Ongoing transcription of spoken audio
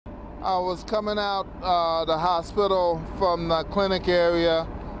I was coming out the hospital from the clinic area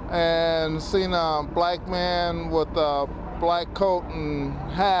and seen a black man with a black coat and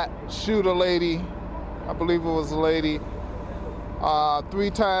hat shoot a lady. I believe it was a lady.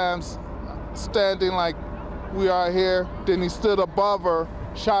 3 times, standing like we are here. Then he stood above her,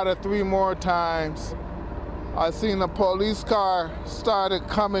 shot her 3 more times. I seen a police car started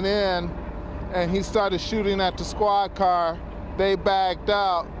coming in, and he started shooting at the squad car. They backed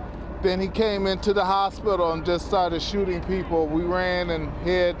out. Then he came into the hospital and just started shooting people. We ran and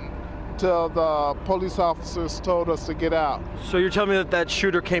hid till the police officers told us to get out. So you're telling me that that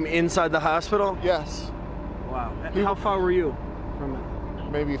shooter came inside the hospital? Yes. Wow. How far were you from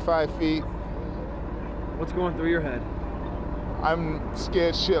it? Maybe 5 feet. What's going through your head? I'm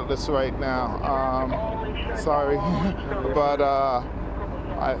scared shitless right now. Sorry, but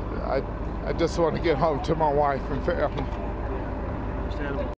I just want to get home to my wife and family. Understandable.